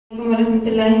Welcome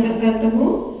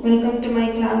to my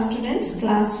class students,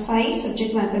 class 5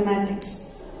 subject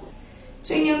mathematics.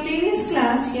 So in your previous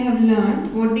class you have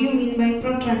learned what do you mean by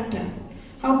protractor,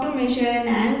 how to measure an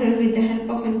angle with the help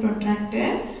of a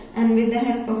protractor and with the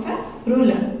help of a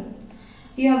ruler.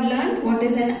 You have learned what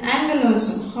is an angle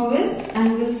also, how is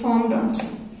angle formed also.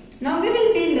 Now we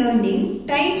will be learning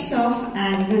types of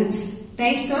angles.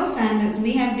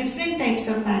 We have different types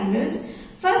of angles.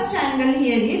 First angle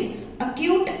here is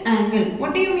acute angle.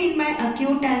 What do you mean by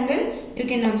acute angle? You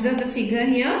can observe the figure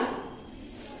here.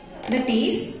 That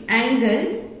is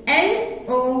angle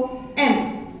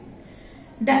LOM.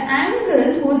 The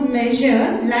angle whose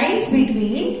measure lies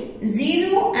between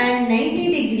 0 and 90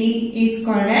 degree is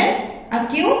called an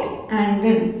acute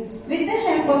angle. With the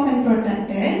help of a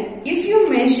protractor, if you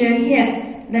measure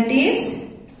here, that is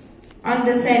on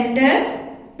the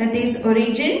center, that is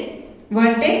origin,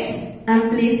 vertex, I am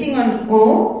placing on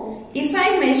O. If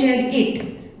I measure it,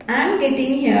 I am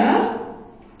getting here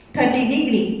 30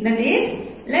 degree, that is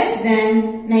less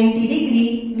than 90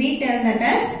 degree. We tell that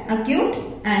as acute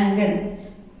angle.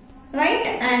 Right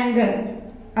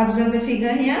angle. Observe the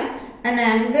figure here. An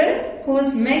angle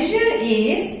whose measure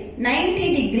is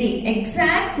 90 degree,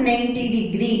 exact 90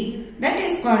 degree. That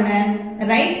is called an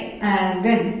right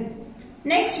angle.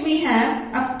 Next we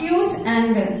have obtuse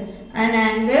angle. An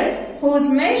angle whose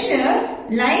measure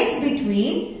lies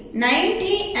between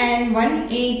 90 and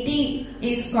 180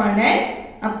 is called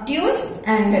an obtuse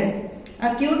angle.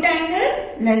 Acute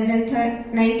angle less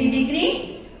than 90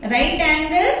 degree. Right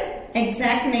angle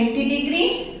exact 90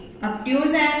 degree.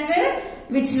 Obtuse angle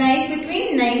which lies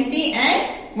between 90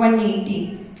 and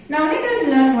 180. Now let us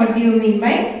learn what do you mean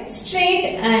by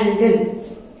straight angle.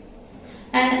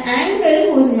 An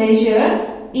angle whose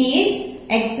measure is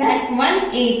exact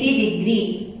 180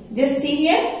 degree. Just see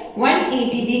here,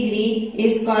 180 degree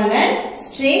is called a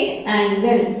straight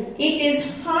angle. It is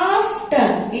half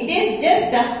turn. It is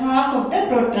just a half of the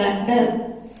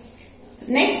protractor.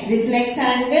 Next, reflex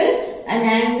angle. An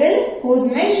angle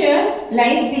whose measure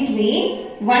lies between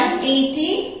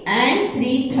 180 and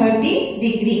 330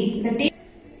 degree.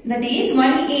 That is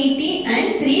 180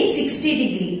 and 360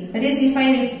 degree. That is if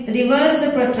I reverse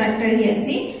the protractor here.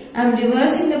 See, I am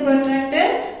reversing the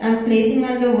protractor. I am placing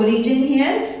on the origin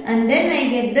here and then I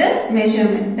get the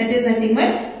measurement. That is nothing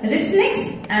but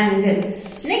reflex angle.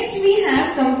 Next we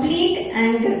have complete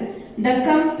angle. The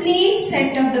complete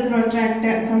set of the protractor,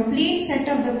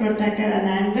 an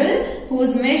angle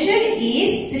whose measure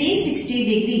is 360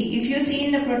 degree. If you see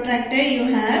in the protractor you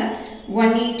have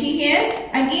 180 here.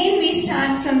 Again we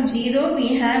start from 0,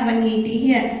 we have 180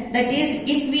 here. That is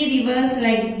if we reverse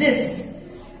like this.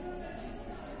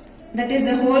 That is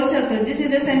the whole circle. This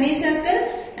is a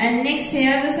semicircle and next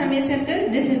here the semicircle.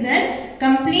 This is a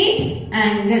complete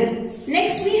angle.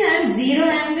 Next we have zero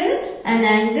angle. An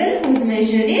angle whose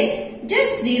measure is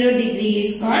just 0 degree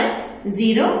is called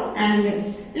zero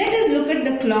angle. Let us look at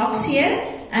the clocks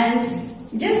here and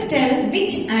just tell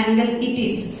which angle it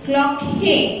is. Clock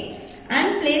A. I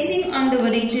am placing on the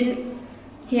origin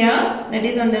here, that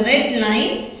is on the red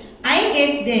line. I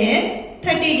get there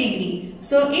 30 degree.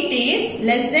 So it is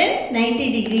less than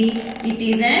 90 degree. It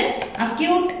is an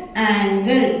acute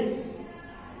angle.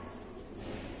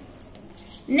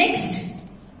 Next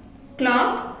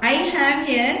clock I have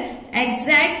here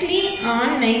exactly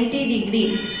on 90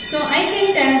 degree. So I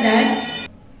can tell that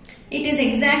it is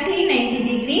exactly 90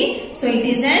 degree. So it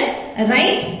is a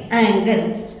right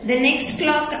angle. The next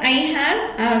clock I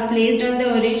have placed on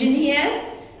the origin here.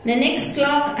 The next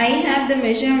clock I have the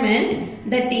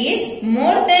measurement that is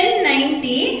more than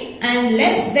 90 and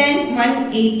less than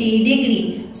 180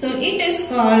 degree. So it is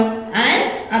called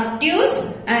an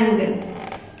obtuse angle.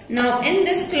 Now in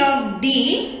this clock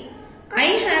D, I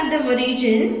have the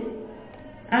origin.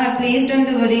 I have placed on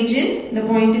the origin. The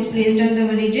point is placed on the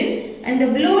origin. And the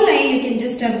blue line you can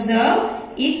just observe.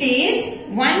 It is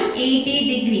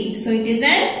 180 degree. So it is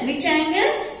an which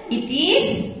angle? It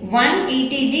is 180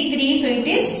 degree. So it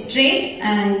is straight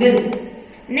angle.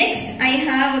 Next I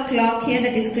have a clock here,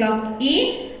 that is clock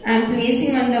E. I am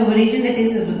placing on the origin, that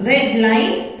is red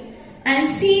line. And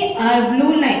see our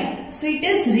blue line. So it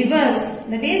is reverse.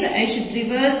 That is I should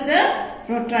reverse the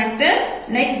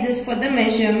protractor like this for the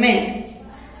measurement.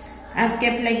 I have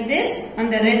kept like this on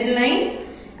the red line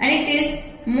and it is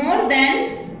more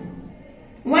than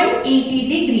 180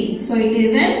 degree. So it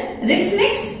is a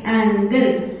reflex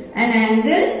angle. An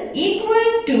angle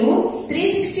equal to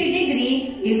 360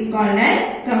 degree is called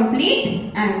a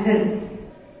complete angle.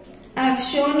 I have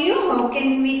shown you how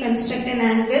can we construct an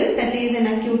angle, that is an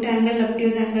acute angle,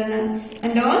 obtuse angle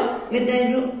and all. With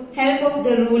the help of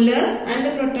the ruler and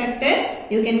the protractor,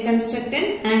 you can construct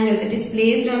an angle that is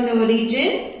placed on the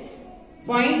origin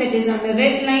point, that is on the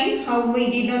red line, how we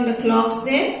did on the clocks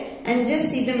there, and just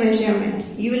see the measurement.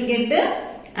 You will get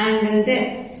the angle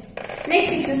there.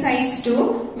 Next, exercise 2.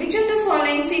 Which of the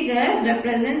following figure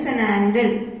represents an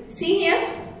angle? See here.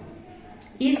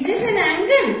 Is this an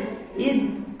angle?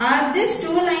 Are these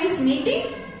two lines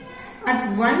meeting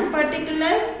at one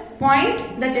particular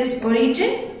point, that is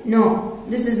origin? No,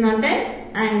 this is not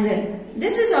an angle.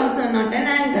 This is also not an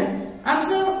angle.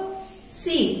 Observe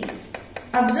C.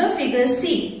 Observe figure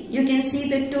C. You can see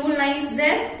the two lines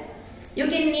there. You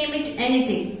can name it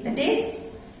anything. That is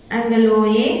angle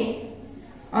OA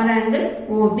or angle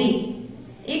OB.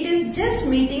 It is just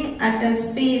meeting at a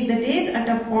space, that is at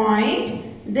a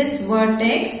point, this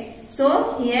vertex.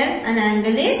 So here an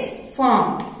angle is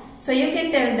formed. So you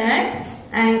can tell that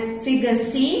figure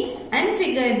C and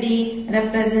figure D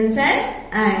represents an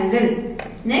angle.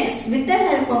 Next, with the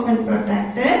help of a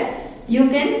protractor, you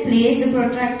can place the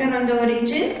protractor on the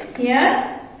origin.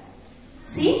 Here,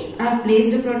 see, I have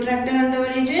placed the protractor on the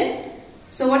origin.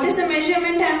 So what is the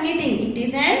measurement I am getting? It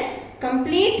is an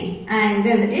complete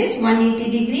angle, that is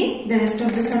 180 degree. The rest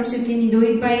of the sums you can do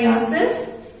it by yourself.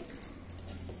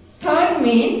 Third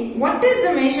main, what is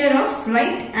the measure of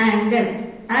right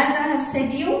angle? As I have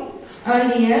said you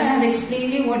earlier, I have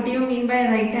explained you what do you mean by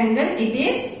right angle. It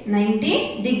is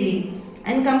 90 degree.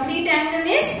 And complete angle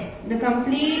is the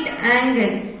complete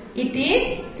angle. It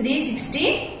is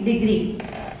 360 degree.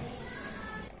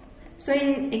 So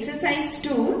in exercise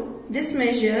 2, this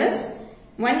measures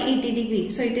 180 degree.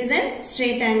 So it is a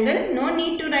straight angle. No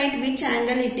need to write which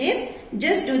angle it is.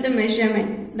 Just do the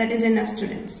measurement. That is enough,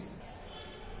 students.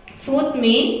 Fourth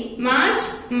main, mark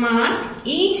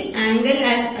each angle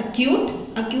as acute.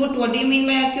 Acute, what do you mean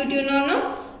by acute? You know,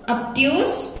 no?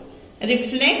 Obtuse,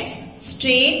 reflex,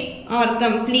 straight or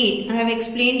complete. I have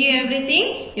explained you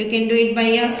everything. You can do it by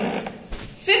yourself.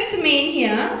 Fifth main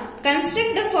here,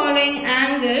 construct the following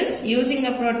angles using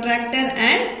a protractor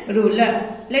and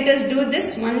ruler. Let us do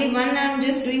this. Only one I am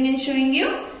just doing and showing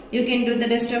you. You can do the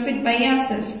rest of it by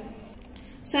yourself.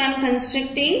 So I am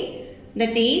constructing,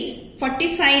 that is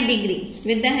 45 degree.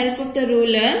 With the help of the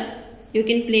ruler, you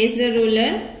can place the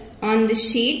ruler on the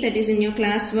sheet, that is in your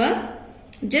classwork.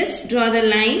 Just draw the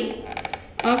line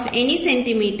of any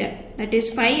centimeter, that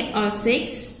is 5 or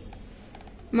 6.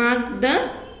 Mark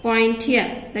the point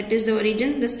here, that is the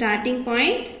origin, the starting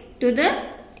point to the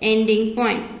ending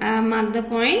point. I have marked the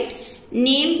point.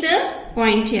 Name the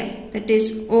point here, that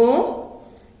is O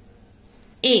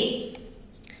A.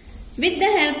 With the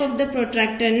help of the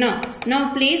protractor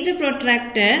now place the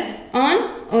protractor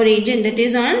on origin, that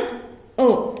is on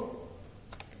O.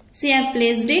 See, I have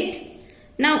placed it.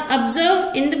 Now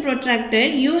observe in the protractor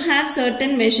you have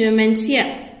certain measurements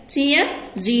here. See here,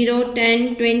 0,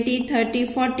 10, 20, 30,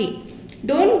 40.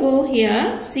 Don't go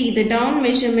here. See the down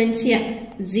measurements here.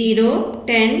 0,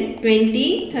 10,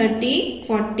 20, 30,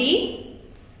 40.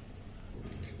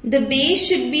 The base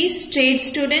should be straight,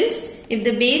 students. If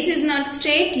the base is not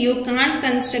straight, you can't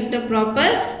construct a proper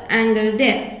angle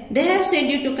there. They have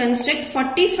said you to construct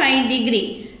 45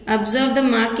 degree. Observe the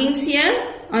markings here.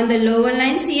 On the lower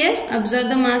lines here, observe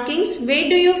the markings. Where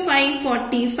do you find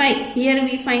 45? Here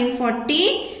we find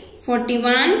 40,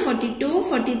 41, 42,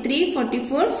 43,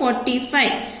 44,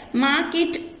 45. Mark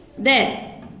it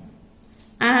there.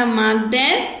 I have marked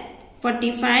there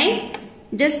 45.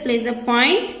 Just place a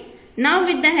point. Now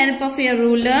with the help of your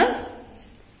ruler,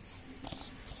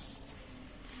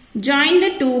 join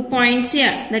the 2 points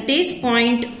here. That is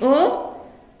point O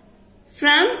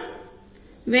from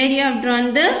where you have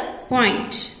drawn the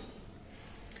point.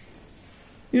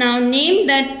 Now name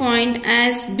that point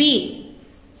as B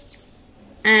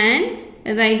and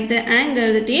write the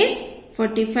angle, that is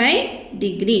 45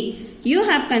 degree. You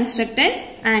have constructed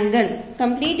angle.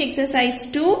 Complete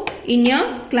exercise 2 in your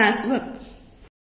classwork.